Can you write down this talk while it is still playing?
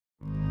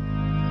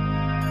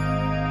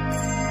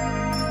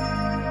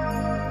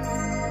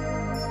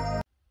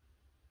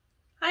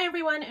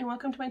everyone and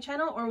welcome to my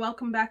channel, or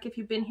welcome back if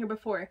you've been here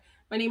before.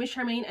 My name is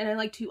Charmaine and I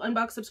like to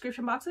unbox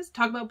subscription boxes,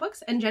 talk about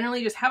books, and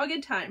generally just have a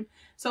good time.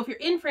 So if you're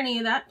in for any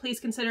of that, please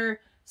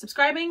consider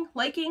subscribing,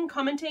 liking,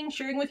 commenting,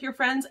 sharing with your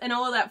friends, and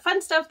all of that fun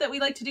stuff that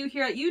we like to do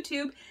here at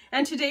YouTube.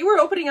 And today we're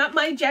opening up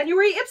my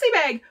January Ipsy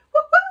bag.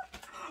 Woo-hoo!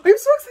 I'm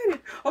so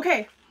excited.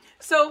 Okay,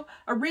 so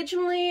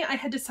originally I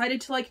had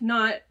decided to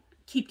not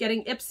keep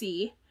getting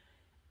Ipsy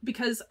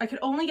because I could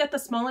only get the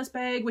smallest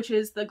bag, which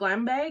is the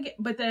Glam Bag,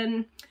 but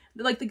then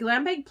the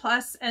Glam Bag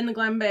Plus and the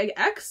Glam Bag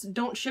X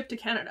don't ship to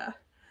Canada.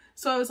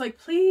 So I was like,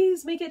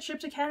 please make it ship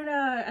to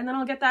Canada and then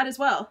I'll get that as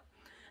well.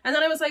 And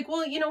then I was like,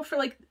 well, you know, for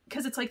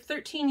because it's like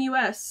 13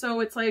 US,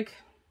 so it's like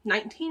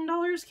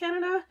 $19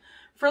 Canada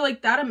for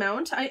that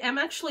amount. I am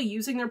actually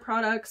using their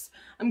products.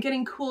 I'm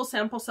getting cool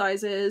sample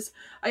sizes.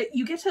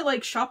 You get to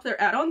shop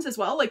their add-ons as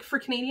well. For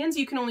Canadians,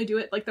 you can only do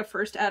it the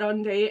first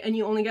add-on day and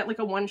you only get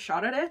a one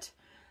shot at it.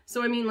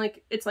 So I mean,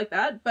 it's like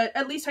that, but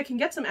at least I can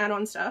get some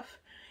add-on stuff.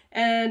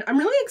 And I'm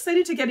really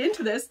excited to get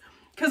into this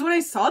because when I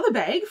saw the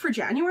bag for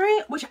January,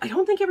 which I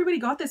don't think everybody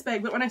got this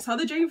bag, but when I saw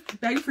the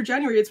bag for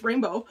January, it's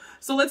rainbow.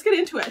 So let's get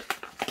into it.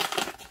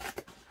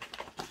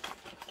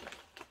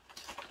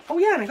 Oh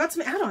yeah, and I got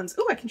some add-ons.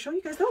 Oh, I can show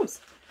you guys those.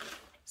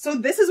 So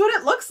this is what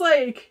it looks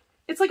like.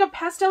 It's like a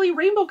pastel-y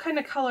rainbow kind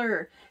of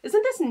color.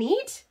 Isn't this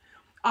neat?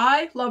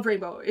 I love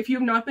rainbow. If you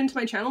have not been to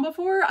my channel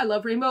before, I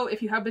love rainbow.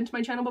 If you have been to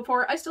my channel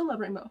before, I still love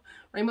rainbow.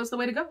 Rainbow's the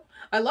way to go.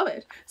 I love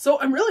it. So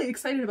I'm really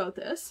excited about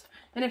this.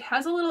 And it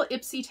has a little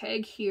Ipsy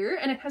tag here,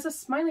 and it has a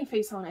smiley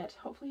face on it.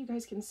 Hopefully you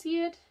guys can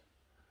see it.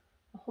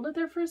 I'll hold it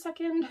there for a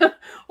second.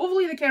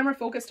 Hopefully the camera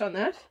focused on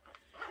that.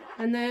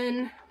 And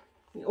then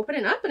you open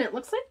it up and it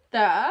looks like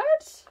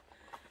that.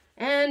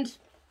 And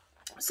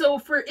so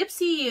for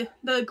Ipsy,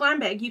 the Glam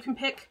Bag, you can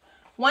pick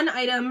one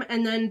item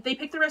and then they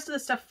pick the rest of the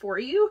stuff for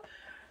you.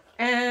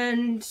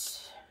 And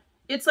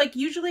it's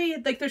usually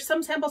there's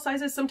some sample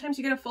sizes. Sometimes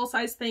you get a full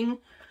size thing,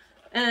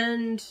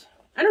 and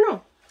I don't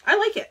know. I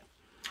like it.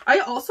 I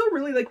also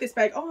really like this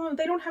bag. Oh,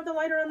 they don't have the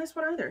liner on this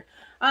one either.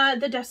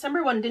 The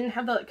December one didn't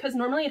have because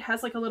normally it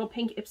has a little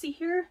pink Ipsy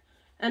here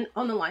and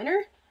on the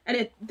liner,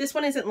 and this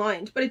one isn't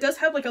lined, but it does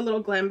have a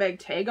little Glam Bag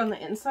tag on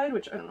the inside,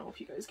 which I don't know if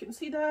you guys can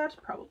see that.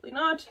 Probably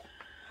not.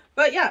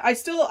 But yeah,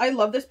 I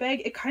love this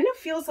bag. It kind of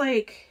feels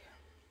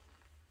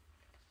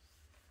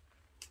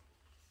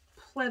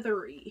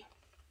pleathery,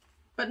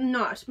 but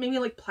not. Maybe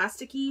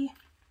plasticky,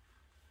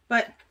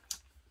 but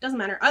doesn't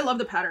matter. I love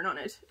the pattern on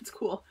it. It's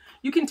cool.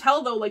 You can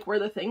tell though where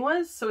the thing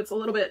was, so it's a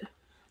little bit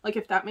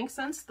if that makes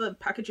sense. The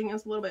packaging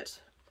is a little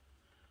bit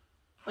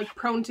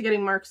prone to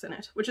getting marks in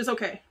it, which is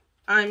okay.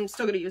 I'm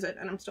still gonna use it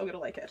and I'm still gonna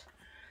like it.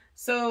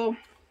 So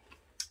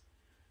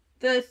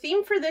the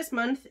theme for this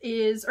month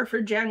is, or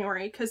for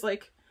January, because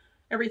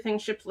everything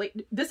shipped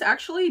late. This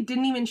actually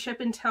didn't even ship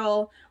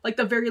until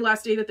the very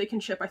last day that they can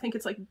ship. I think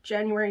it's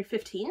January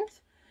 15th.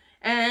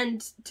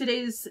 And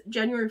today's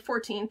January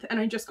 14th and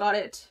I just got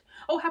it.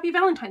 Oh, happy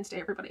Valentine's Day,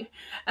 everybody.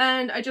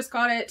 And I just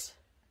got it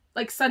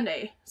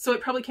Sunday. So it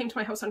probably came to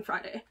my house on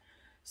Friday.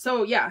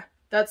 So yeah,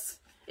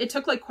 it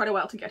took quite a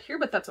while to get here,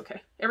 but that's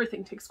okay.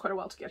 Everything takes quite a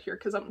while to get here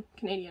because I'm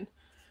Canadian.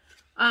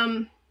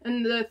 And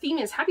the theme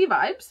is happy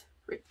vibes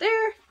right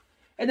there.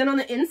 And then on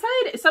the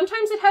inside,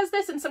 sometimes it has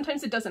this and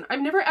sometimes it doesn't.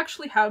 I've never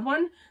actually had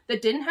one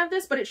that didn't have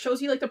this, but it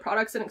shows you the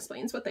products and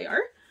explains what they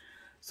are.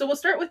 So we'll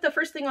start with the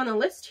first thing on the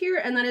list here,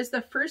 and that is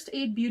the First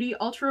Aid Beauty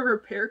Ultra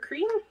Repair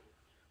Cream.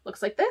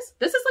 Looks like this.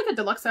 This is a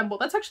deluxe sample.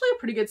 That's actually a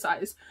pretty good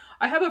size.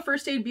 I have a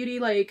First Aid Beauty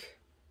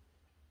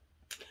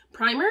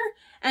primer,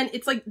 and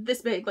it's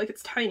this big,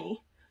 it's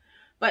tiny.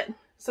 But,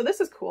 so this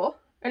is cool.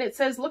 And it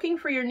says, looking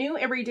for your new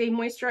everyday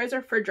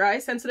moisturizer for dry,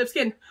 sensitive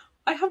skin.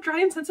 I have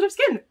dry and sensitive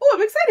skin. Oh,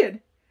 I'm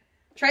excited.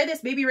 Try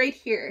this baby right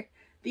here.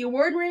 The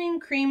award-winning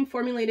cream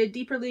formulated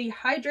deeply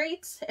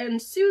hydrates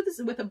and soothes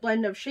with a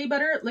blend of shea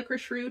butter,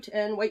 licorice root,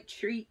 and white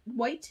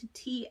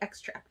tea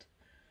extract.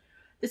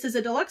 This is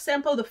a deluxe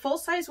sample. The full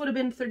size would have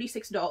been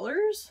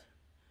 $36.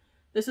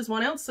 This is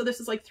 1 ounce, so this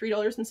is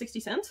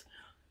 $3.60.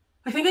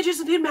 I think I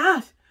just did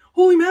math.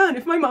 Holy man,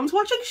 if my mom's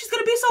watching, she's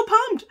gonna be so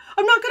pumped.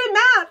 I'm not good at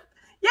math.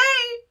 Yay!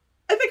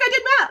 I think I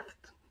did math.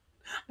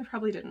 I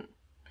probably didn't.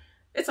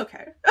 It's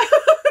okay.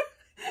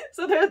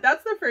 So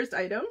that's the first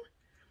item.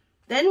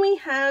 Then we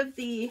have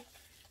the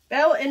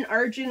Belle and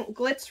Argent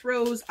Glitz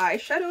Rose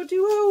Eyeshadow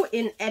Duo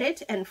in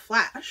Edit and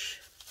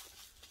Flash.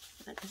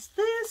 What is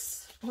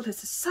this? Oh,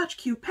 this is such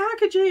cute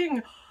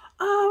packaging.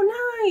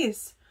 Oh,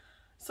 nice.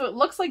 So it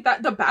looks like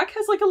that. The back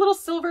has a little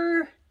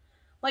silver,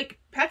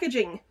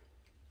 packaging.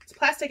 It's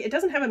plastic. It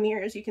doesn't have a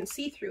mirror, as you can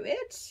see through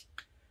it.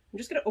 I'm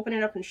just going to open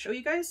it up and show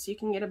you guys so you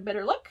can get a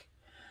better look.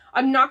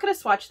 I'm not going to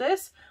swatch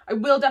this. I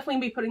will definitely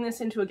be putting this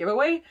into a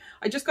giveaway.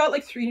 I just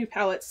got 3 new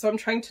palettes, so I'm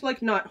trying to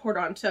not hoard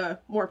on to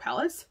more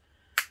palettes.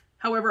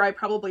 However, I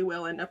probably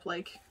will end up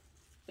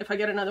if I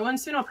get another one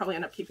soon, I'll probably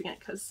end up keeping it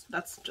because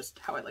that's just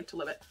how I like to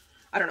live it.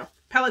 I don't know.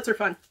 Palettes are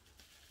fun.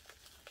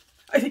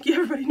 I think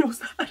everybody knows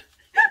that.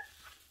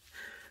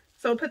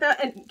 So I'll put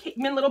that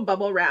in little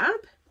bubble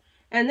wrap.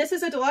 And this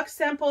is a deluxe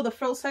sample. The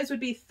full size would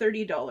be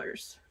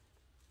 $30.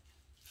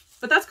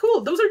 But that's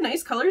cool. Those are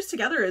nice colors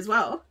together as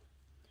well.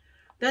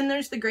 Then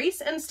there's the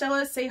Grace and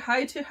Stella Say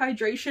Hi to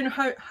Hydration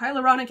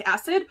Hyaluronic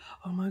Acid.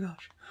 Oh my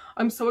gosh.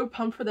 I'm so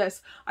pumped for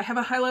this. I have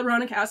a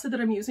hyaluronic acid that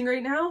I'm using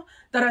right now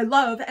that I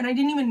love, and I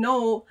didn't even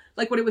know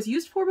like what it was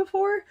used for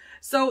before.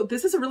 So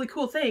this is a really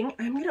cool thing.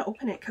 I'm going to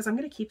open it because I'm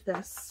going to keep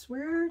this.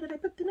 Where did I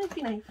put the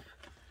knifey knife?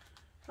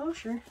 Oh,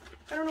 sure.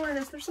 I don't know where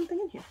it is. There's something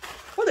in here.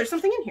 Oh, there's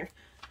something in here.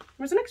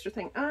 There's an extra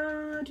thing.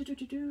 I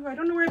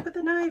don't know where I put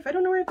the knife. I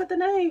don't know where I put the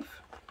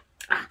knife.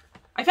 Ah,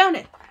 I found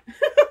it.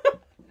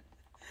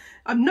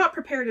 I'm not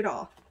prepared at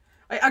all.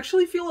 I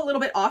actually feel a little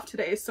bit off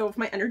today, so if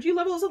my energy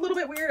level is a little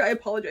bit weird, I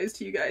apologize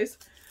to you guys.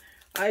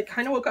 I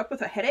kind of woke up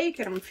with a headache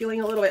and I'm feeling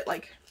a little bit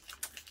like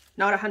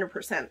not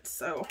 100%,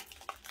 so.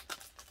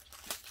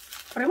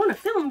 But I want to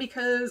film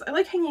because I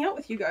like hanging out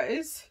with you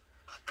guys.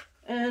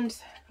 And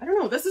I don't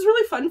know, this is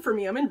really fun for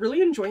me. I'm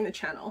really enjoying the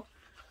channel.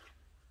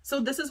 So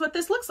this is what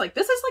this looks like.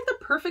 This is like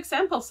the perfect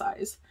sample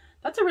size.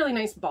 That's a really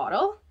nice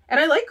bottle. And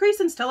I like Grace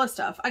and Stella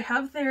stuff. I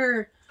have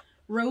their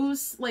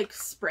rose like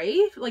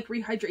spray, like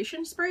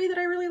rehydration spray that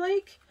I really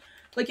like.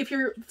 Like if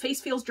your face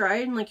feels dry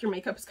and like your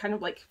makeup is kind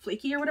of like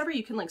flaky or whatever,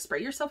 you can like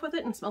spray yourself with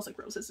it and it smells like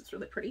roses. It's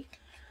really pretty.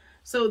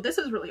 So this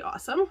is really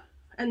awesome.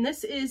 And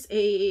this is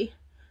a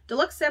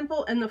deluxe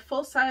sample and the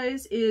full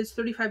size is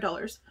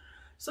 $35.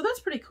 So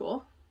that's pretty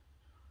cool.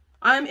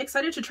 I'm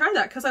excited to try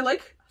that because I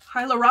like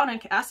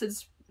hyaluronic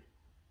acids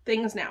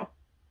things now.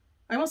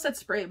 I almost said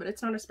spray, but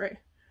it's not a spray.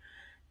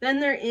 Then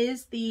there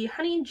is the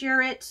Honey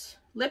Jarrett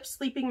Lip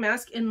Sleeping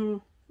Mask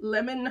in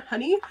Lemon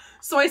Honey.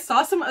 So I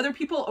saw some other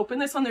people open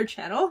this on their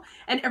channel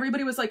and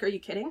everybody was like, are you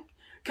kidding?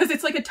 Because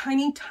it's like a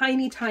tiny,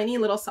 tiny, tiny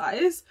little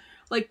size.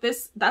 Like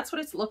this, that's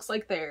what it looks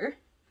like there.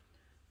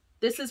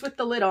 This is with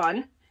the lid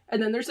on.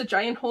 And then there's a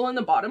giant hole in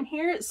the bottom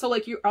here. So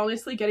like you're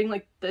honestly getting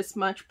like this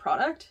much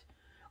product.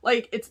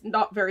 Like it's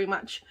not very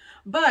much.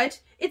 But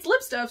it's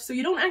lip stuff, so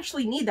you don't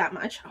actually need that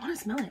much. I want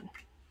to smell it.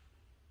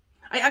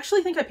 I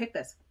actually think I picked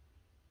this.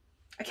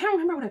 I can't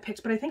remember what I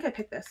picked, but I think I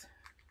picked this.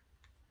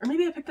 Or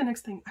maybe I picked the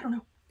next thing. I don't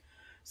know.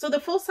 So the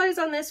full size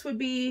on this would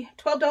be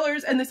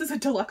 $12, and this is a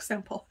deluxe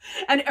sample.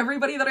 And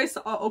everybody that I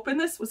saw open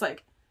this was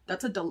like,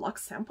 that's a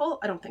deluxe sample?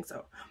 I don't think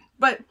so.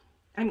 But,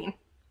 I mean,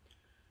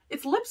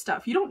 it's lip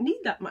stuff. You don't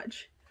need that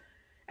much.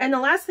 And the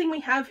last thing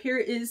we have here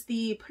is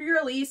the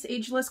Pure-Elise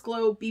Ageless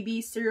Glow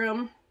BB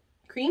Serum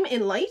Cream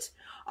in Light.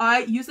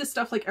 I use this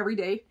stuff like every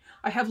day.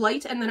 I have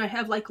light and then I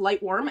have like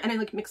light warm and I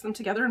like mix them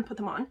together and put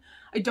them on.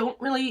 I don't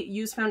really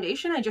use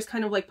foundation. I just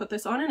kind of like put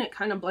this on and it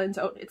kind of blends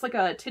out. It's like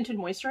a tinted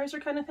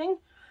moisturizer kind of thing.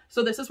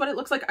 So this is what it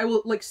looks like. I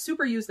will like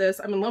super use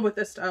this. I'm in love with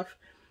this stuff.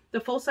 The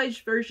full size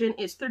version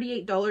is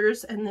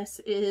 $38 and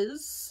this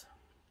is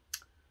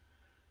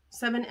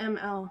 7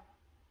 ml.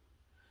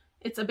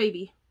 It's a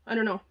baby. I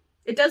don't know.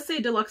 It does say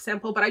deluxe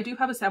sample, but I do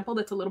have a sample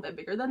that's a little bit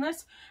bigger than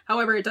this.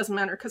 However, it doesn't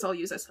matter because I'll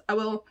use this. I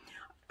will,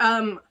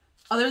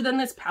 other than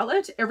this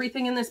palette,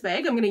 everything in this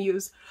bag I'm going to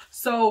use.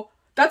 So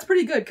that's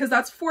pretty good because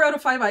that's 4 out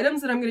of 5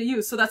 items that I'm going to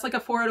use. So that's like a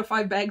 4 out of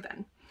 5 bag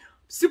then.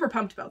 Super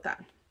pumped about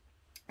that.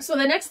 So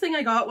the next thing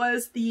I got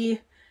was the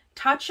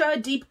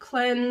Tatcha Deep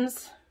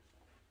Cleanse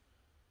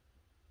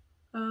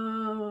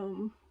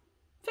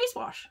face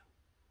wash.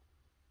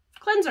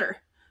 Cleanser.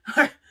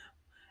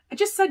 I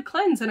just said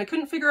cleanse and I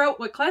couldn't figure out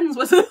what cleanse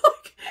was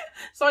like.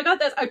 So I got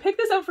this. I picked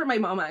this out for my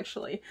mom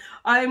actually.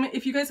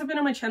 If you guys have been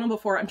on my channel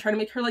before, I'm trying to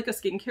make her like a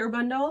skincare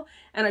bundle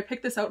and I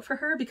picked this out for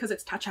her because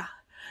it's Tatcha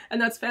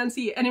and that's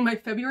fancy. And in my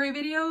February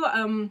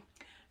video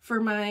for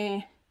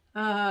my,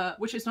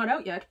 which is not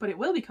out yet, but it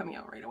will be coming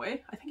out right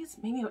away. I think it's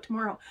maybe out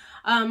tomorrow.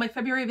 My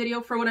February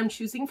video for what I'm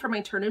choosing for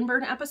my turn and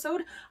burn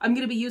episode, I'm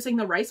going to be using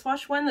the rice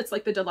wash one. That's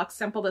like the deluxe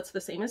sample. That's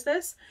the same as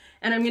this.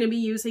 And I'm going to be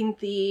using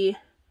the,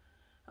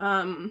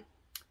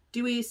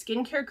 Dewy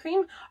skincare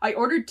cream. I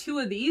ordered 2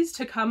 of these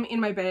to come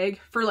in my bag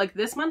for like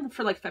this month,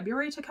 for like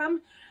February to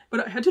come,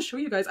 but I had to show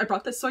you guys. I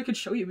brought this so I could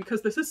show you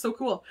because this is so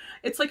cool.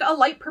 It's like a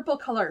light purple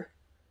color.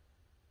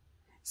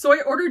 So I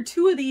ordered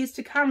 2 of these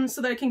to come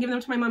so that I can give them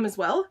to my mom as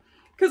well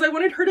because I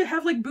wanted her to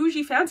have like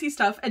bougie fancy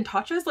stuff, and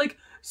Tatcha's like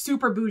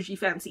super bougie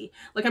fancy.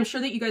 Like I'm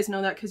sure that you guys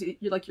know that because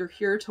you're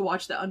here to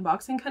watch the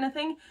unboxing kind of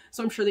thing.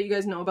 So I'm sure that you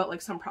guys know about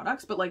like some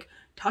products, but like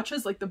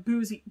Tatcha's like the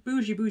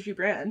bougie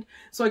brand.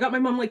 So I got my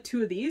mom like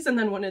 2 of these and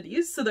then 1 of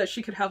these so that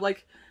she could have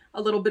like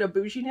a little bit of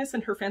bouginess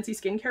in her fancy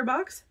skincare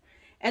box.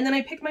 And then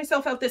I picked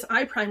myself out this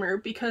eye primer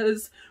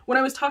because when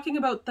I was talking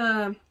about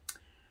the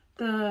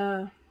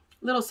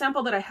little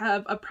sample that I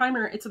have, a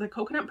primer, it's the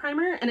coconut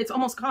primer and it's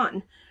almost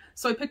gone.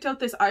 So I picked out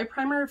this eye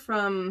primer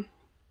from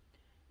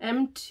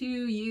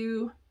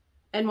M2U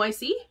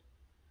NYC.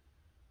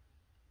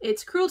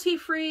 It's cruelty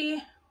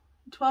free,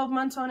 12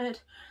 months on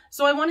it.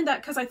 So I wanted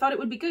that because I thought it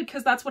would be good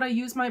because that's what I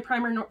use my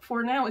primer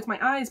for now with my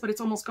eyes, but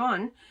it's almost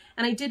gone.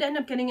 And I did end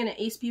up getting an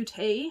Ace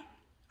Beauté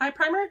eye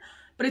primer,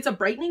 but it's a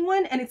brightening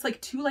one and it's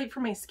like too light for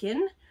my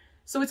skin.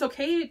 So it's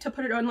okay to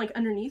put it on like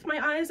underneath my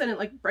eyes and it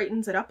like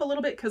brightens it up a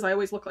little bit because I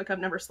always look like I've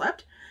never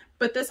slept.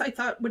 But this I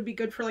thought would be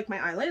good for like my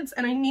eyelids,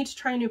 and I need to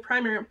try a new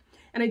primer.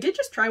 And I did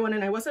just try one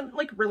and I wasn't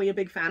like really a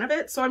big fan of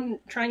it. So I'm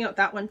trying out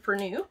that one for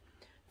new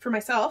for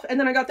myself. And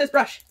then I got this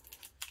brush.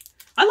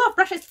 I love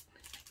brushes.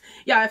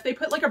 Yeah, if they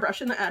put like a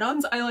brush in the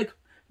add-ons, I like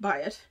buy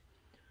it.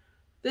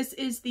 This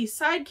is the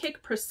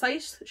Sidekick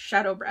Precise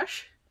Shadow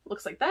Brush.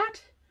 Looks like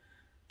that.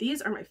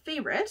 These are my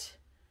favorite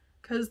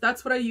because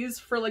that's what I use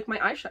for like my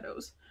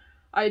eyeshadows.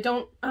 I'm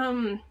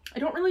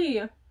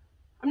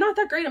not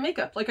that great at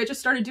makeup. Like I just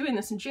started doing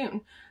this in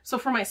June. So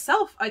for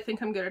myself, I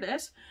think I'm good at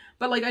it.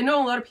 But like I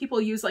know a lot of people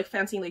use like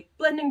fancy like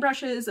blending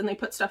brushes and they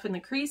put stuff in the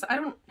crease. I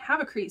don't have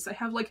a crease. I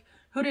have like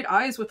hooded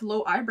eyes with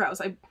low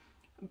eyebrows. I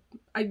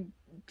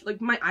like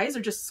my eyes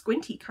are just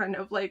squinty kind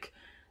of like,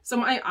 so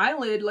my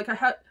eyelid, like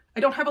I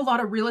don't have a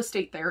lot of real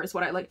estate there is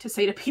what I like to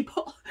say to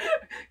people.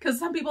 Because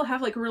some people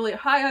have like really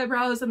high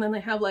eyebrows and then they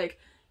have like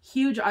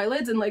huge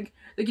eyelids and like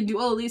they can do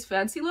all of these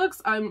fancy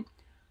looks.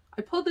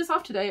 I pulled this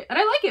off today and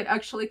I like it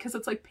actually because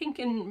it's like pink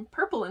and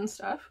purple and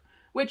stuff,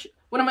 which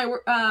one of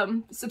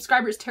my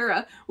subscribers,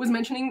 Tara, was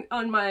mentioning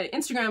on my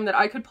Instagram that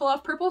I could pull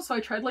off purple, so I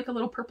tried like a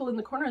little purple in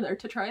the corner there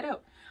to try it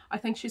out. I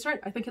think she's right.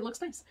 I think it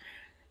looks nice.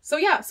 So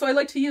yeah, so I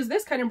like to use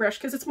this kind of brush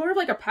because it's more of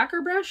like a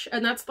packer brush,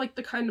 and that's like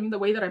the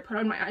way that I put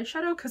on my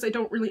eyeshadow because I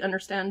don't really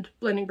understand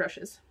blending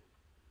brushes.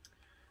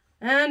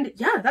 And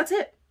yeah, that's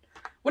it.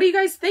 What do you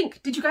guys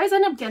think? Did you guys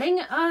end up getting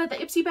the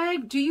Ipsy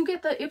bag? Do you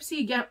get the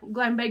Ipsy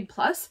Glam Bag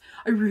Plus?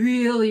 I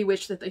really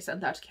wish that they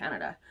sent that to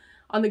Canada.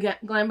 On the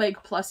Glam Bag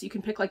Plus, you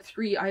can pick like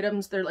 3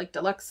 items. They're like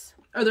deluxe,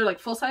 or they're like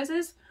full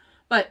sizes.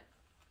 But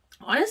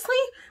honestly,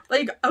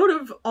 like out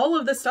of all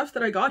of the stuff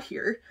that I got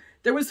here,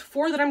 there was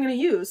 4 that I'm going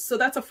to use. So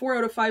that's a 4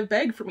 out of 5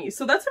 bag for me.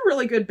 So that's a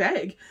really good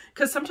bag.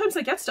 Because sometimes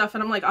I get stuff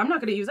and I'm like, I'm not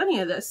going to use any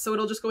of this. So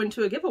it'll just go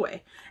into a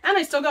giveaway. And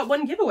I still got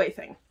 1 giveaway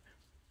thing.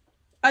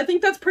 I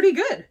think that's pretty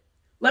good.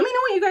 Let me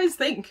know what you guys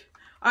think.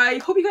 I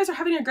hope you guys are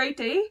having a great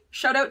day.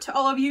 Shout out to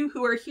all of you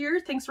who are here.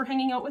 Thanks for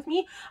hanging out with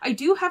me. I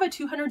do have a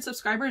 200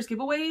 subscribers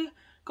giveaway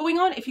going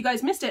on if you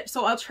guys missed it.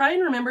 So I'll try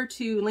and remember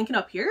to link it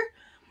up here.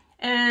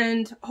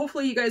 And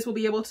hopefully you guys will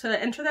be able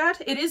to enter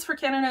that. It is for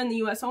Canada and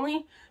the US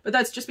only, but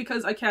that's just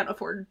because I can't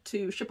afford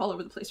to ship all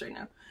over the place right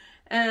now.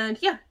 And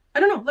yeah, I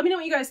don't know. Let me know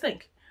what you guys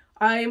think.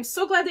 I am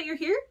so glad that you're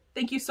here.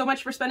 Thank you so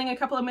much for spending a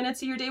couple of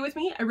minutes of your day with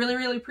me. I really,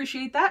 really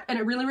appreciate that. And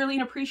I really,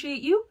 really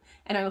appreciate you.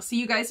 And I will see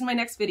you guys in my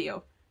next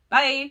video.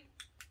 Bye!